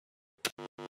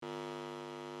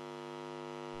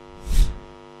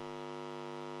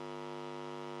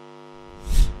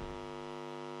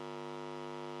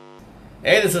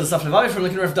Hey, this is Asaf Levavi from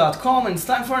LickNRiff.com, and it's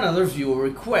time for another viewer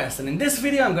request. And in this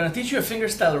video I'm going to teach you a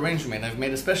fingerstyle arrangement I've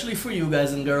made especially for you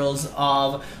guys and girls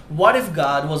of What If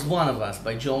God Was One of Us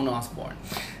by Joan Osborne.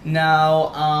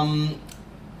 Now,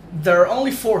 there are only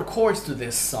 4 chords to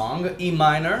this song: E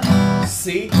minor,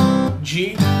 C,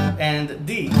 G, and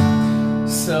D.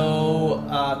 So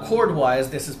chord-wise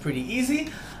this is pretty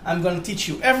easy. I'm going to teach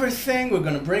you everything, we're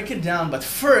going to break it down, but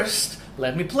first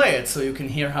let me play it so you can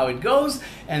hear how it goes,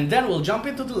 and then we'll jump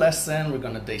into the lesson. We're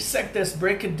going to dissect this,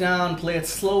 break it down, play it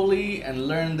slowly, and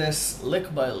learn this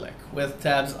lick by lick with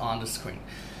tabs on the screen.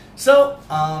 So,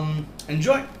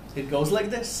 enjoy. It goes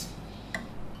like this.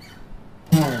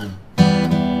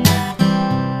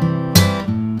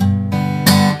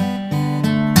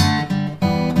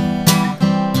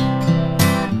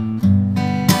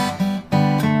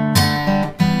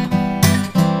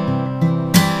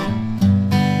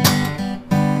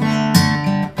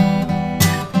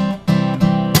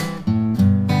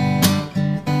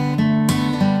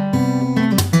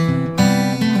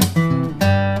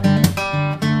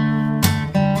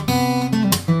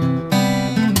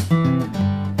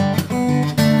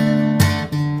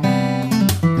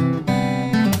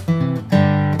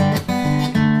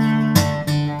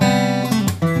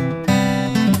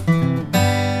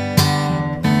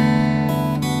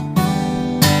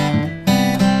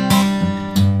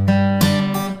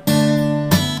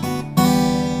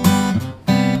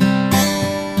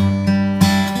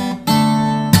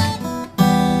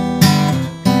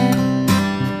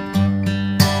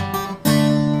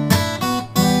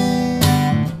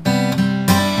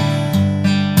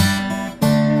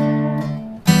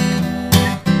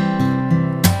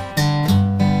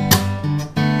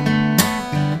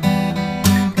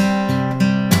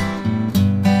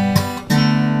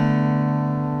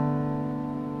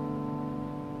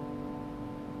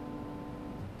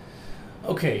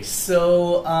 Okay,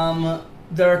 so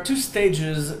there are 2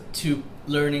 stages to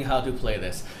learning how to play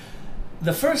this.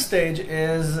 The first stage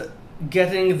is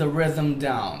getting the rhythm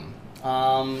down.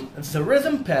 The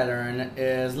rhythm pattern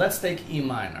is, let's take E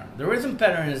minor. The rhythm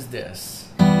pattern is this.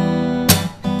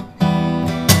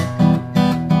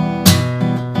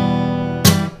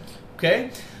 Okay?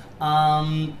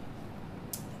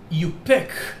 You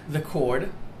pick the chord,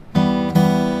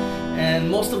 and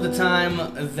most of the time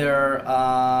they're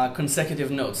consecutive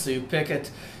notes. So you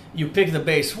pick the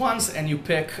bass once and you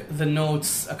pick the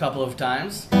notes a couple of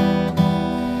times,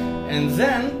 and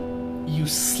then you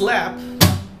slap,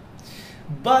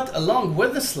 but along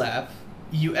with the slap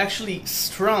you actually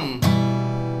strum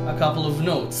a couple of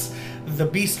notes, the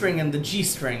B string and the G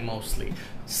string mostly.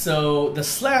 So the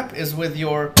slap is with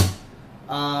your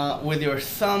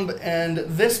thumb and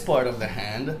this part of the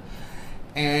hand,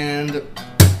 and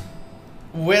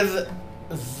with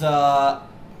the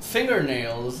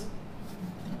fingernails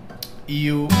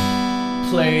you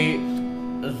play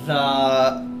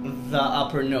the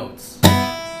upper notes.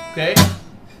 Okay?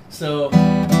 So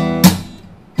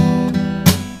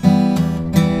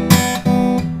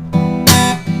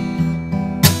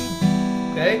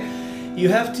okay? You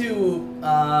have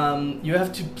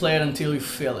to play it until you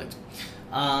feel it.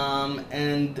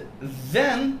 And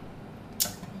then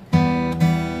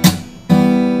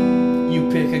you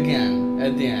pick again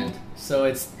at the end. So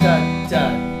it's da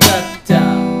da da da.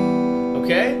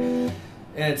 Okay?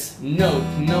 It's note,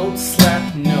 note,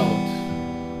 slap, note.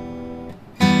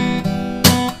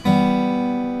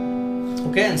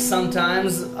 Okay, and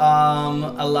sometimes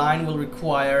a line will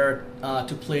require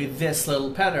to play this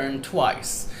little pattern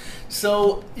twice.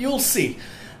 So you'll see,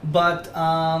 but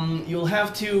you'll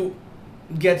have to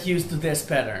get used to this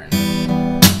pattern.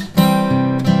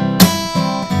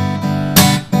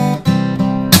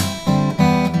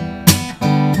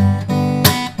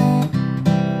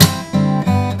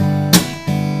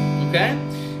 Okay?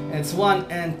 It's 1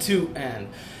 and 2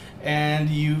 and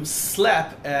you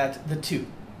slap at the 2.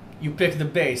 You pick the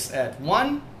bass at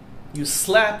 1, you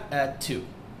slap at 2.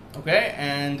 Okay?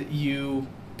 And you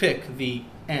pick the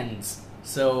ends.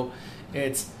 So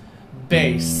it's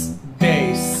bass,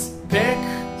 bass, pick,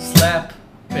 slap,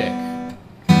 pick.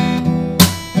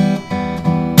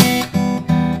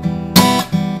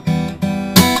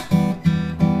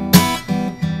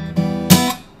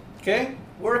 Okay?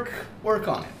 Work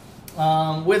on it.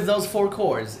 With those 4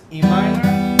 chords: E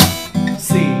minor,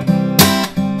 C,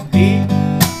 D,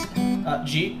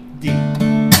 G, D.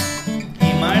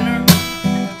 E minor,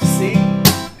 C,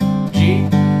 G,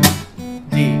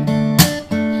 D.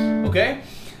 Okay?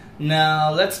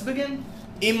 Now let's begin.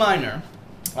 E minor.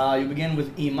 You begin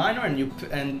with E minor,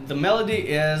 and the melody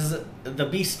is the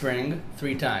B string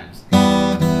 3 times.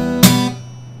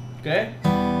 Okay?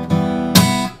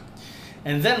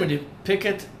 And then when you pick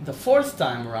it the fourth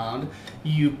time around,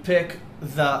 you pick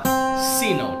the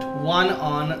C note, one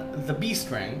on the B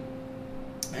string,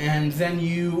 and then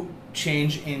you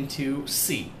change into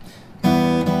C.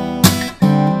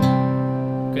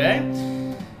 Okay?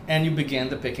 And you begin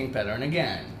the picking pattern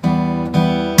again.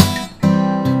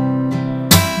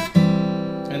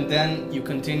 And then you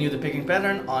continue the picking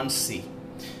pattern on C.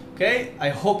 Okay? I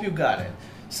hope you got it.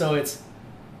 So it's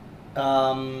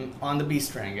on the B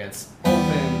string, it's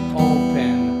open,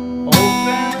 open,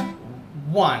 open,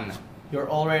 1. You're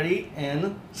already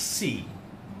in C.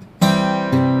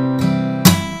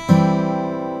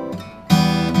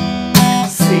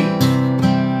 C.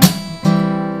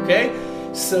 Okay?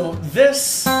 So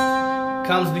this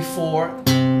comes before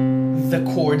the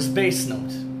chord's bass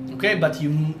note. Okay? But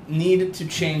you need to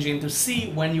change into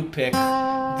C when you pick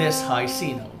this high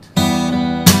C note.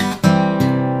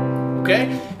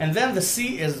 Okay? And then the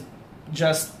C is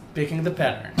just picking the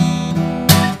pattern.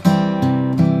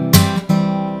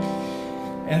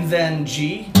 And then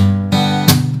G,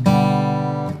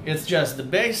 it's just the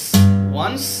bass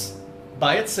once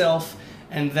by itself,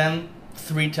 and then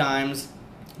 3 times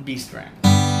B string.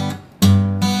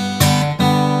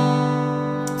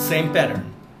 Same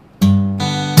pattern.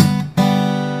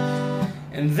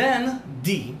 And then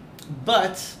D,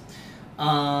 but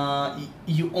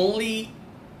you only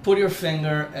put your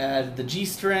finger at the G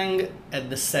string at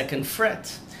the 2nd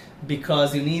fret,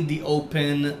 because you need the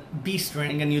open B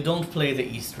string and you don't play the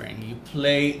E string. You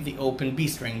play the open B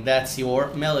string. That's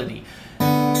your melody.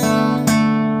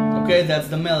 Okay, that's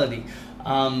the melody.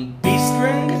 B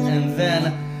string and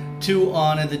then 2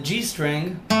 on the G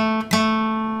string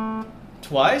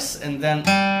twice, and then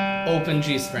open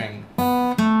G string.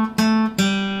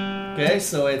 Okay,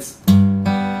 so it's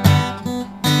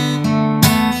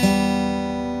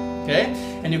okay,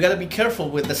 and you gotta be careful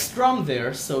with the strum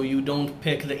there so you don't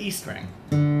pick the E string.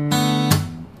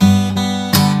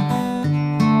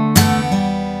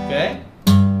 Okay?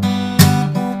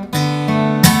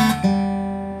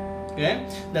 Okay?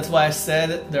 That's why I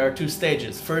said there are 2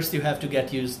 stages. First, you have to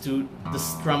get used to the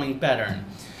strumming pattern,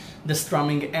 the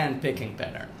strumming and picking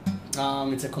pattern.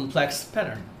 It's a complex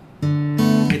pattern.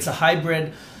 It's a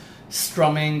hybrid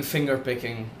strumming finger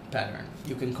picking pattern.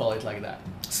 You can call it like that.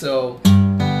 So,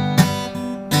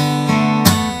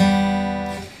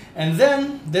 and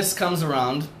then this comes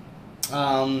around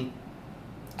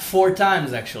 4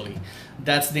 times actually.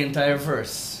 That's the entire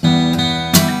verse.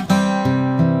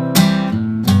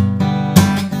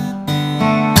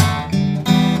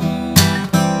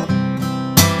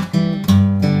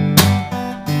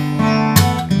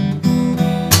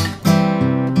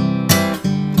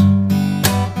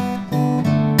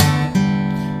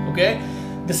 Okay?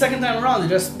 The second time around, you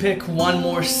just pick 1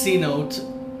 more C note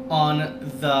on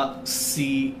the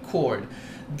C chord.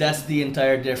 That's the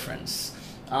entire difference.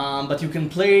 But you can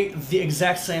play the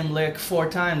exact same lick 4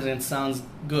 times and it sounds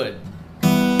good.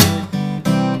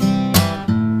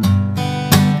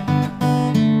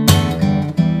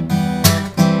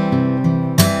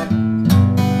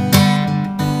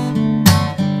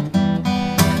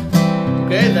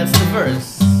 Okay, that's the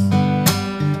verse.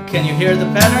 Can you hear the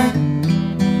pattern?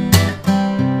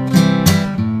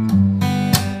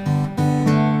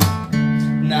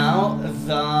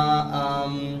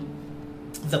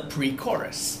 The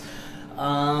pre-chorus.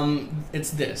 It's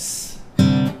this.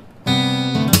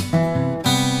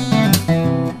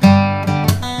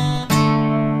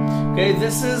 Okay,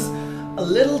 this is a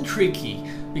little tricky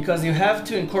because you have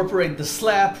to incorporate the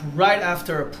slap right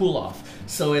after a pull-off.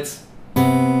 So it's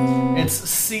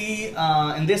C,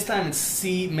 and this time it's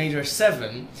C major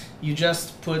 7. You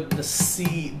just put the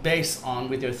C bass on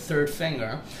with your 3rd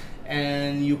finger,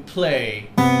 and you play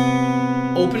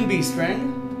open B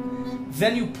string.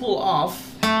 Then you pull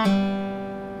off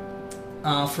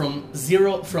from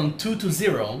 2 to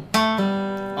 0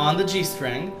 on the G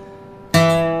string,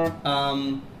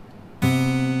 and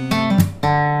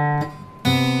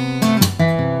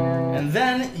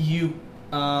then you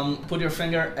put your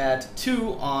finger at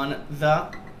 2 on the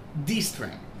D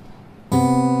string.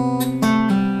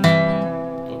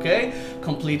 Okay,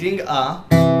 completing a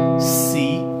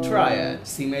C triad,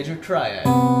 C major triad.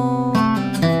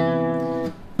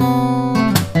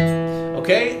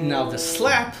 Okay, now the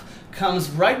slap comes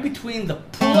right between the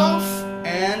pull-off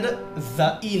and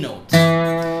the E note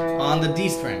on the D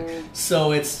string.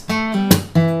 So it's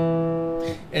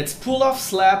pull-off,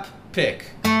 slap,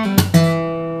 pick.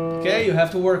 Okay, you have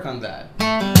to work on that.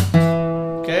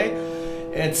 Okay,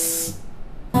 it's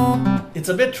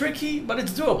a bit tricky, but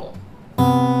it's doable.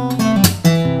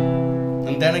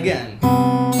 And then again.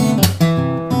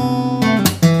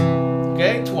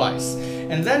 Okay, twice.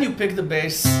 And then you pick the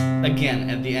bass again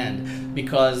at the end,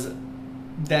 because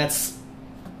that's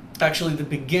actually the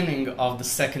beginning of the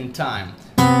second time.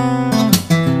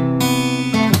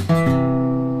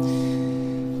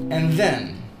 And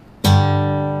then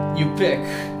you pick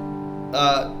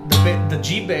the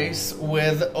G bass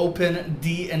with open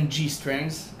D and G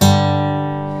strings,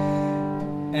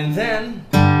 and then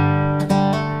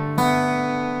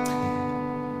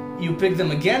you pick them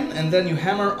again, and then you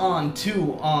hammer on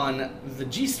 2 on the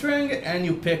G string, and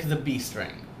you pick the B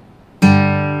string.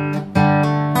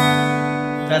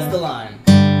 That's the line.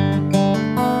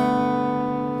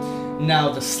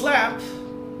 Now the slap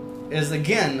is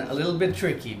again a little bit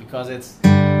tricky, because it's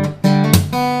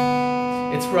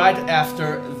right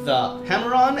after the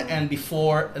hammer-on and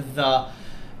before the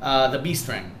B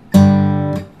string.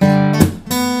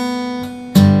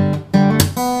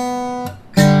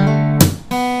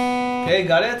 Okay,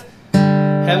 got it?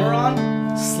 Hammer-on,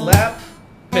 slap,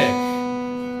 pick,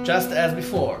 just as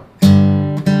before.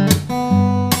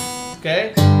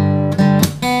 Okay?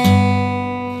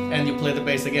 And you play the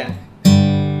bass again.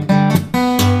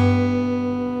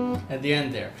 At the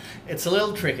end there. It's a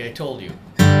little tricky, I told you.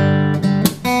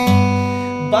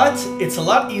 But it's a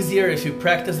lot easier if you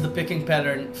practice the picking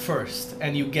pattern first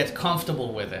and you get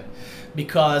comfortable with it,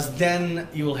 because then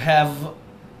you will have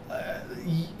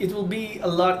it will be a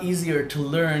lot easier to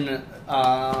learn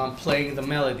playing the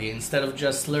melody instead of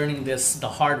just learning this the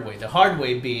hard way. The hard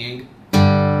way being,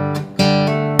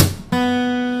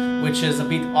 which is a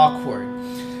bit awkward.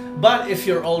 But if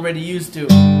you're already used to,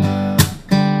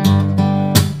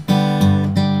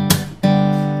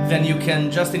 then you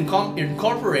can just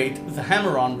incorporate the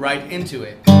hammer-on right into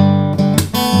it.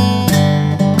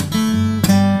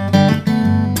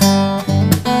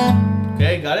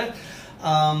 Okay, got it?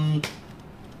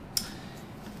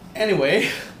 Anyway,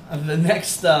 the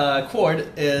next chord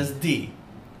is D.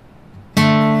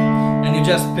 And you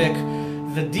just pick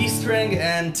the D string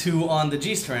and 2 on the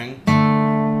G string.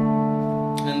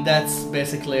 And that's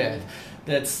basically it.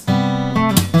 That's...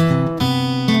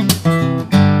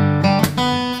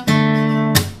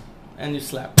 and you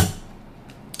slap.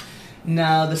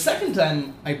 Now the second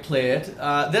time I play it,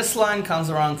 this line comes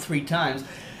around 3 times.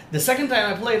 The second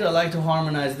time I play it, I like to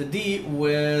harmonize the D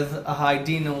with a high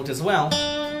D note as well,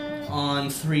 on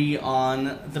 3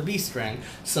 on the B string.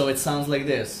 So it sounds like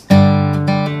this.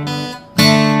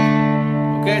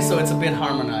 Okay, so it's a bit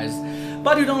harmonized.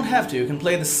 But you don't have to, you can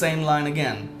play the same line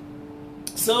again.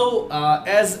 So,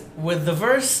 as with the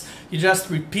verse, you just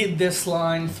repeat this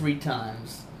line 3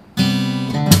 times.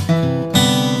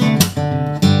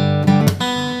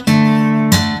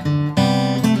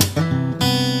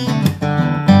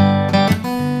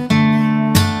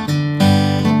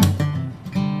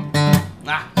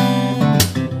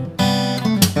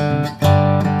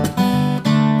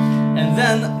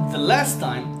 Last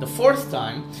time, the 4th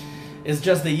time, is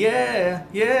just the yeah,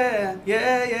 yeah,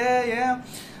 yeah, yeah, yeah,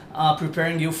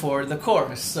 preparing you for the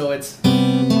chorus. So it's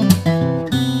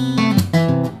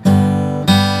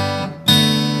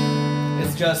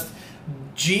just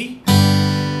G.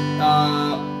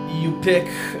 You pick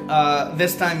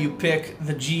this time you pick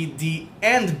the G, D,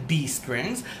 and B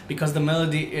strings because the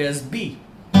melody is B.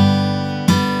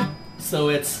 So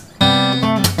it's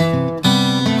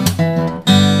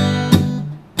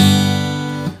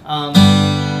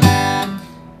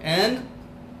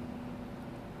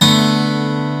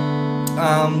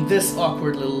this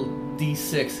awkward little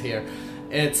D6 here.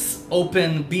 It's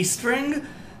open B string,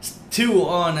 2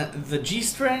 on the G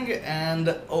string,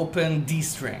 and open D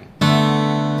string.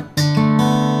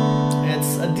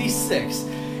 It's a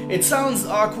D6. It sounds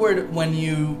awkward when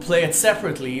you play it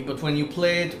separately, but when you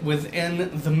play it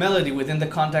within the melody, within the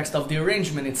context of the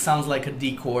arrangement, it sounds like a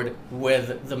D chord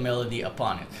with the melody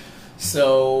upon it.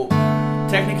 So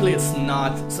technically it's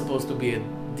not supposed to be a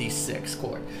D6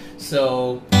 chord.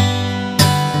 So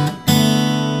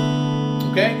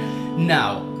okay,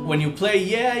 now when you play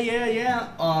yeah, yeah, yeah,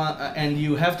 and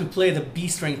you have to play the B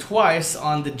string twice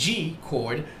on the G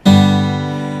chord,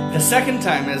 the second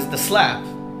time is the slap.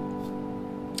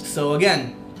 So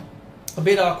again, a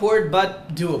bit awkward,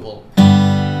 but doable.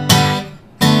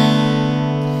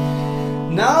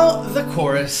 Now the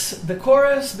chorus. The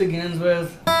chorus begins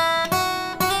with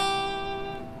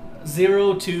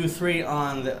 0, 2, 3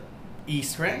 on the E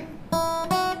string,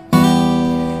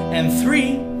 and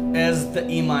 3 is the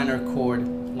E minor chord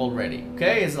already.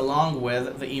 Okay, is along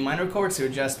with the E minor chord, so you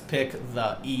just pick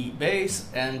the E bass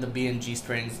and the B and G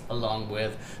strings along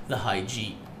with the high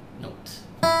G note.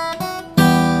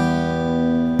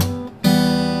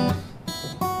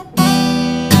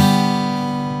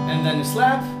 And then you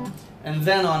slap, and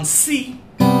then on C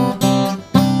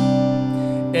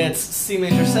it's C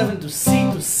major 7 to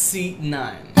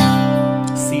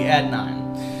C9, C add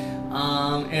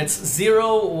 9. It's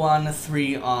 0, 1,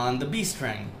 3 on the B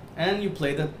string, and you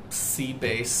play the C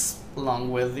bass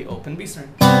along with the open B string.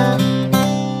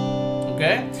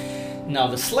 Okay? Now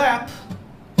the slap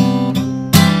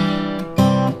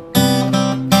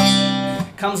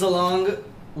comes along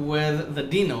with the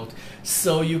D note,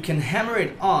 so you can hammer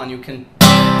it on. You can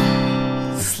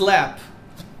slap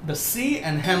the C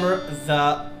and hammer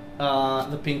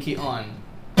the pinky on.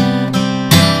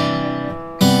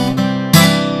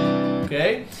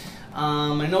 Okay?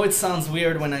 I know it sounds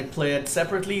weird when I play it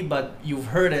separately, but you've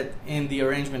heard it in the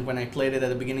arrangement when I played it at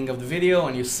the beginning of the video,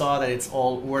 and you saw that it's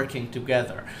all working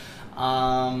together.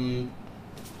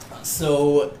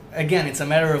 So again, it's a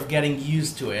matter of getting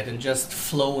used to it and just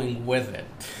flowing with it,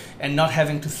 and not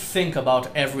having to think about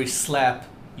every slap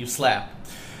you slap.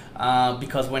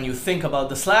 Because when you think about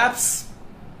the slaps,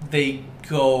 they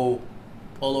go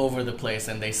all over the place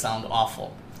and they sound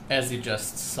awful, as you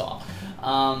just saw.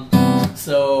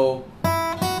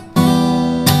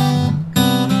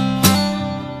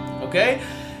 Okay,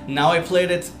 now I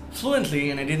played it fluently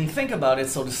and I didn't think about it,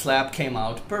 so the slap came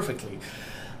out perfectly.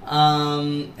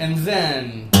 And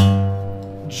then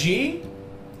G,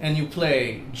 and you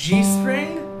play G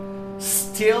string,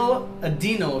 still a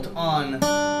D note on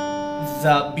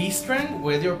the B string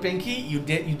with your pinky. You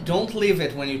don't leave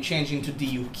it when you change into D.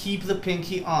 You keep the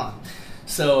pinky on.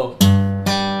 So,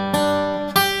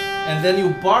 and then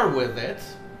you bar with it,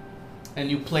 and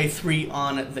you play 3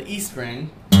 on the E string,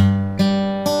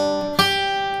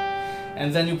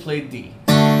 and then you play D.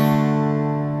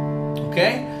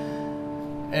 Okay?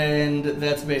 And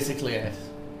that's basically it.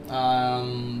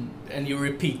 And you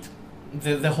repeat.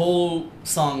 The whole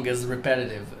song is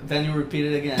repetitive. Then you repeat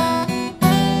it again.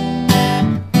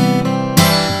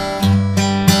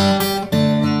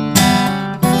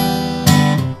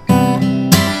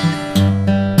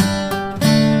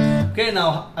 Okay,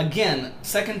 now again,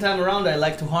 second time around I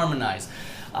like to harmonize.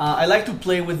 I like to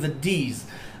play with the Ds.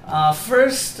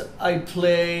 First I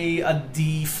play a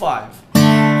D5.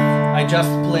 I just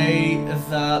play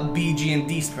the B, G, and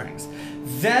D strings.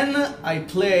 Then I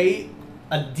play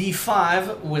a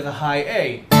D5 with a high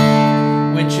A,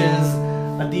 which is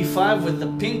a D5 with the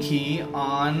pinky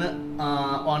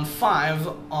on 5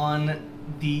 on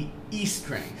the E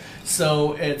string.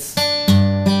 So it's,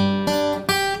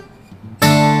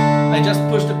 I just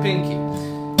push the pinky,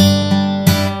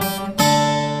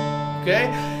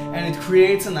 okay, and it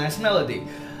creates a nice melody,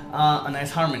 a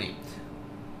nice harmony.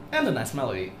 And a nice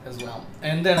melody as well.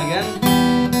 And then again,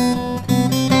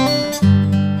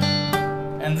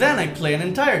 and then I play an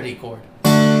entire D chord.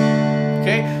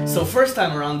 Okay, so first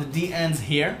time around the D ends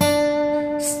here,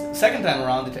 second time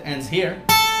around it ends here,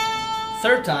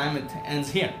 third time it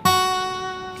ends here.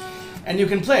 And you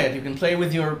can play it. You can play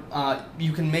with your,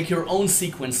 you can make your own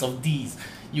sequence of Ds.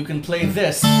 You can play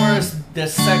this first,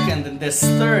 this second, and this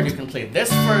third. You can play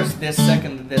this first, this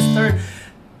second, and this third.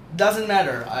 Doesn't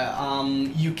matter.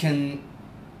 You can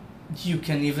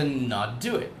even not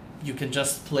do it. You can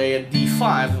just play a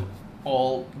D5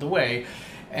 all the way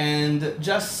and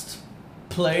just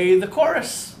play the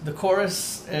chorus. The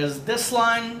chorus is this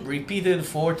line repeated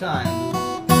 4 times.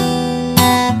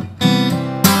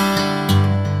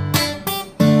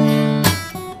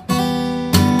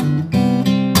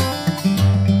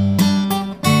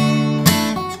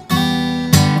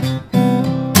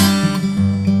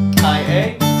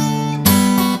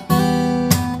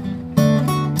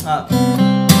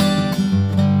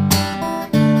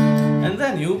 And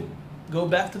then you go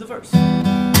back to the verse.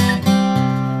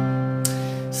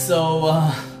 So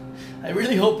I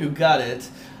really hope you got it.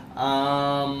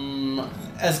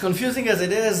 As confusing as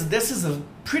it is, this is a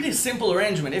pretty simple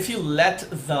arrangement. If you let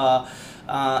the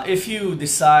if you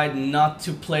decide not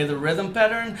to play the rhythm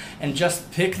pattern and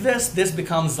just pick this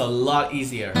becomes a lot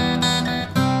easier.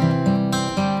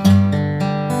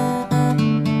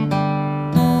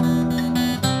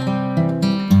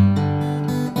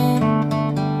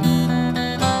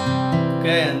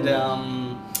 Okay, and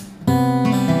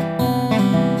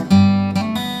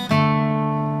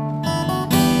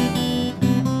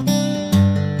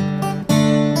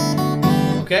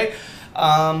okay,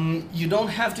 you don't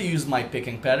have to use my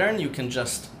picking pattern. You can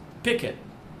just pick it,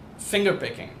 finger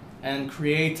picking, and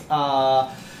create a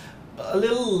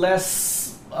little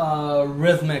less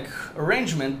rhythmic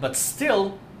arrangement, but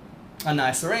still a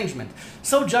nice arrangement.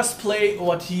 So just play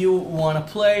what you want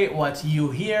to play, what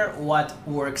you hear, what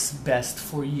works best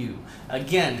for you.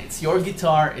 Again, it's your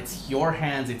guitar, it's your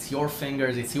hands, it's your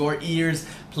fingers, it's your ears.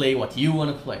 Play what you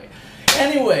want to play.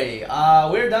 Anyway,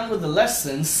 we're done with the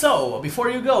lesson. So, before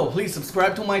you go, please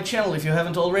subscribe to my channel if you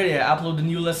haven't already. I upload a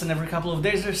new lesson every couple of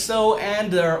days or so,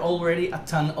 and there are already a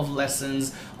ton of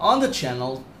lessons on the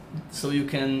channel, so you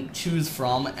can choose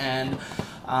from and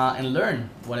learn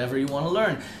whatever you want to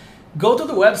learn. Go to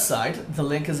the website, the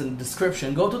link is in the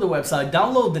description. Go to the website,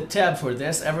 download the tab for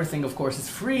this. Everything, of course, is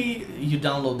free. You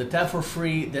download the tab for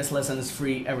free. This lesson is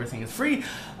free. Everything is free.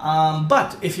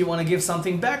 But if you want to give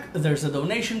something back, there's a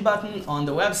donation button on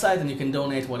the website, and you can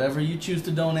donate whatever you choose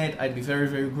to donate. I'd be very,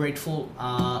 very grateful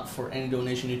for any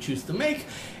donation you choose to make.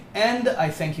 And I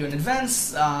thank you in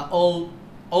advance.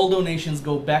 All donations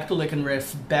go back to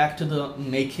LickNRiff, back to the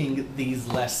making these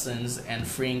lessons and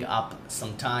freeing up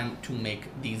some time to make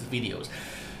these videos.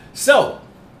 So,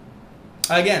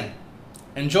 again,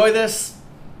 enjoy this,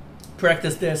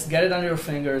 practice this, get it on your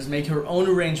fingers, make your own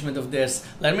arrangement of this,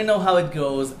 let me know how it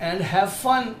goes, and have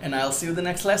fun, and I'll see you in the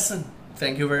next lesson.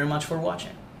 Thank you very much for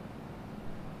watching.